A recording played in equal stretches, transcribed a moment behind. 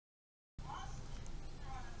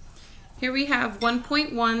Here we have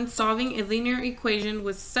 1.1, solving a linear equation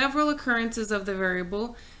with several occurrences of the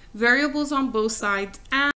variable, variables on both sides,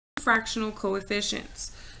 and fractional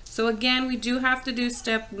coefficients. So again, we do have to do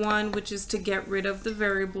step 1, which is to get rid of the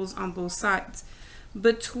variables on both sides.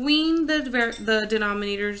 Between the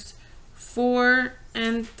denominators 4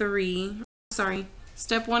 and 3,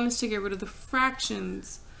 step 1 is to get rid of the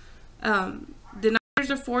fractions.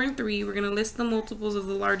 Denominators are 4 and 3. We're going to list the multiples of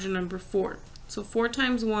the larger number 4. So 4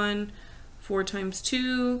 times 1, 4 times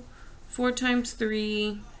 2, 4 times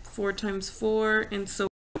 3, 4 times 4, and so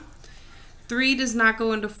on. 3 does not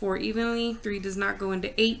go into 4 evenly. 3 does not go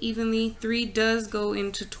into 8 evenly. 3 does go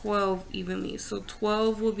into 12 evenly. So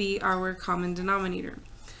 12 will be our common denominator.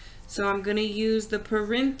 So I'm going to use the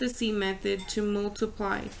parenthesis method to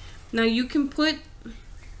multiply. Now you can put,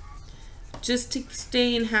 just to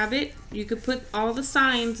stay in habit, you could put all the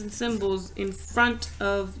signs and symbols in front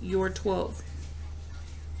of your 12.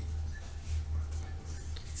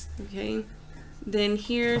 Okay, then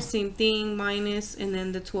here, same thing, minus, and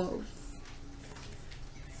then the 12.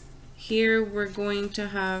 Here we're going to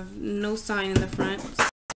have no sign in the front,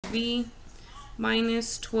 v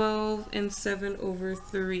minus 12 and 7 over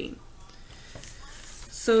 3.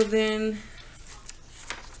 So then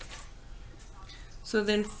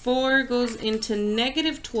 4 goes into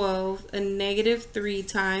negative 12 a negative 3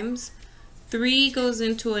 times. 3 goes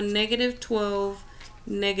into a negative 12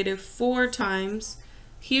 negative 4 times.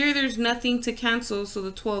 Here there's nothing to cancel, so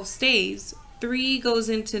the 12 stays. 3 goes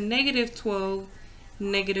into negative 12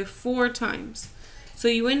 negative 4 times. So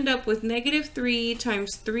you end up with negative 3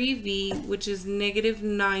 times 3v, which is negative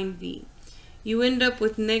 9v. You end up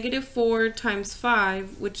with negative 4 times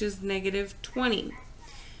 5, which is negative 20.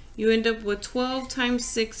 You end up with 12 times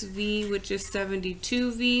 6v, which is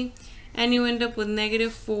 72v. And you end up with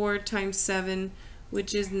negative 4 times 7,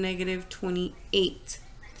 which is negative 28.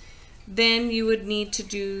 Then you would need to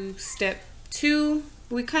do step 2.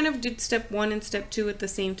 We kind of did step 1 and step 2 at the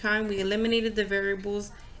same time. We eliminated the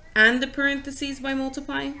variables and the parentheses by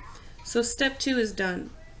multiplying. So step 2 is done.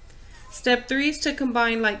 Step 3 is to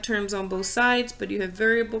combine like terms on both sides, but you have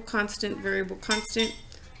variable, constant,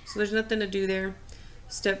 so there's nothing to do there.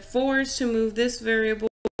 Step 4 is to move this variable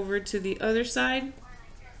over to the other side.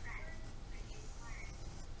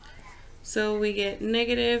 So we get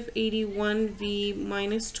negative 81v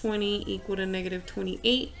minus 20 equal to negative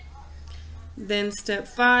 28. Then step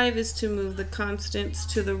 5 is to move the constants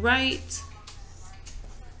to the right.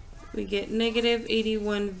 We get negative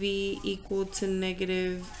 81v equal to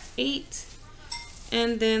negative 8.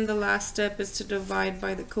 And then the last step is to divide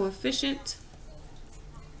by the coefficient.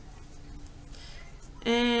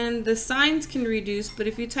 And the signs can reduce, but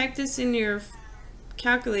if you type this in your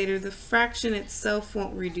calculator, the fraction itself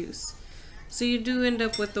won't reduce. So you do end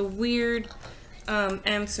up with a weird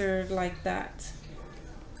answer like that.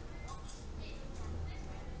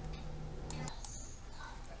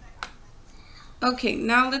 Okay,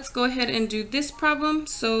 now let's go ahead and do this problem.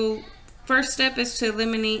 So first step is to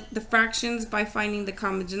eliminate the fractions by finding the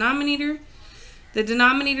common denominator. The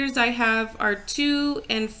denominators I have are 2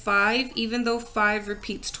 and 5. Even though 5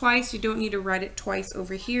 repeats twice, you don't need to write it twice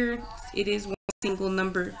over here. It is one single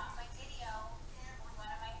number.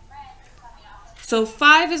 So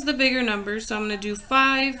 5 is the bigger number, so I'm going to do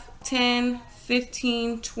 5, 10,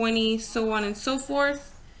 15, 20, so on and so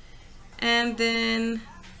forth. And then,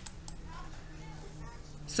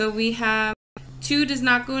 so we have 2 does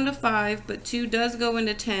not go into 5, but 2 does go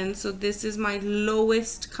into 10, so this is my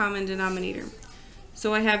lowest common denominator.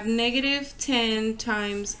 So I have negative 10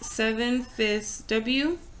 times 7/5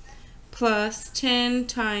 w plus 10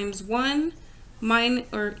 times 1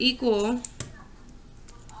 equal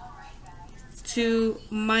to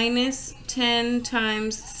minus 10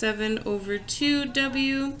 times 7 over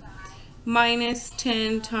 2w minus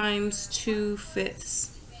 10 times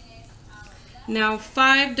 2/5. Now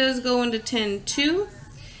 5 does go into 10 too,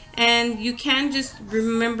 and you can just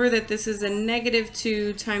remember that this is a negative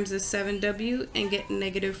 2 times a 7w and get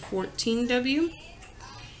negative 14w.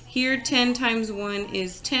 Here 10 times 1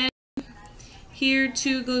 is 10. Here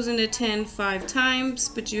 2 goes into 10 5 times,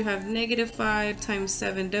 but you have negative 5 times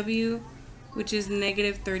 7w, which is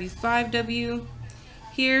negative 35w.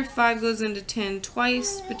 Here 5 goes into 10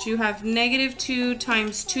 twice, but you have negative 2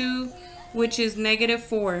 times 2, which is negative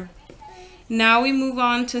 4. Now we move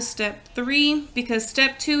on to step 3, because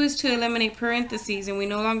step 2 is to eliminate parentheses, and we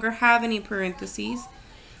no longer have any parentheses.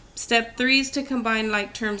 Step 3 is to combine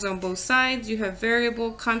like terms on both sides. You have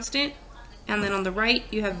variable, constant, and then on the right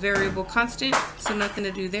you have variable, constant, so nothing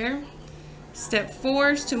to do there. Step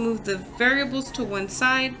 4 is to move the variables to one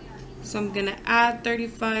side. So I'm going to add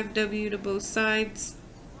 35w to both sides.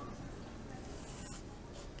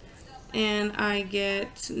 and I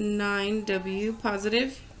get 9W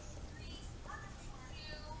positive.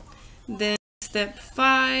 Then step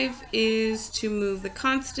 5 is to move the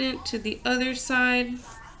constant to the other side.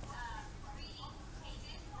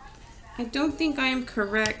 I don't think I am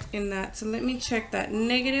correct in that, so let me check that.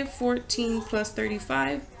 Negative 14 plus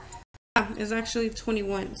 35 is actually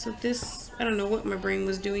 21. So this, I don't know what my brain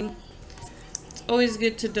was doing. It's always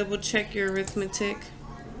good to double check your arithmetic,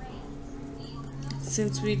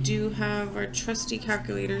 since we do have our trusty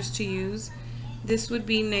calculators to use. This would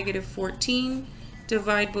be negative 14.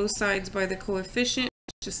 Divide both sides by the coefficient,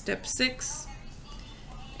 which is step 6.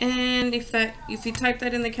 And if you type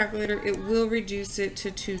that in the calculator, it will reduce it to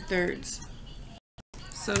 2/3.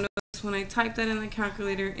 So notice when I type that in the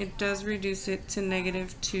calculator, it does reduce it to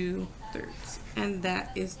negative 2/3. And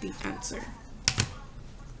that is the answer.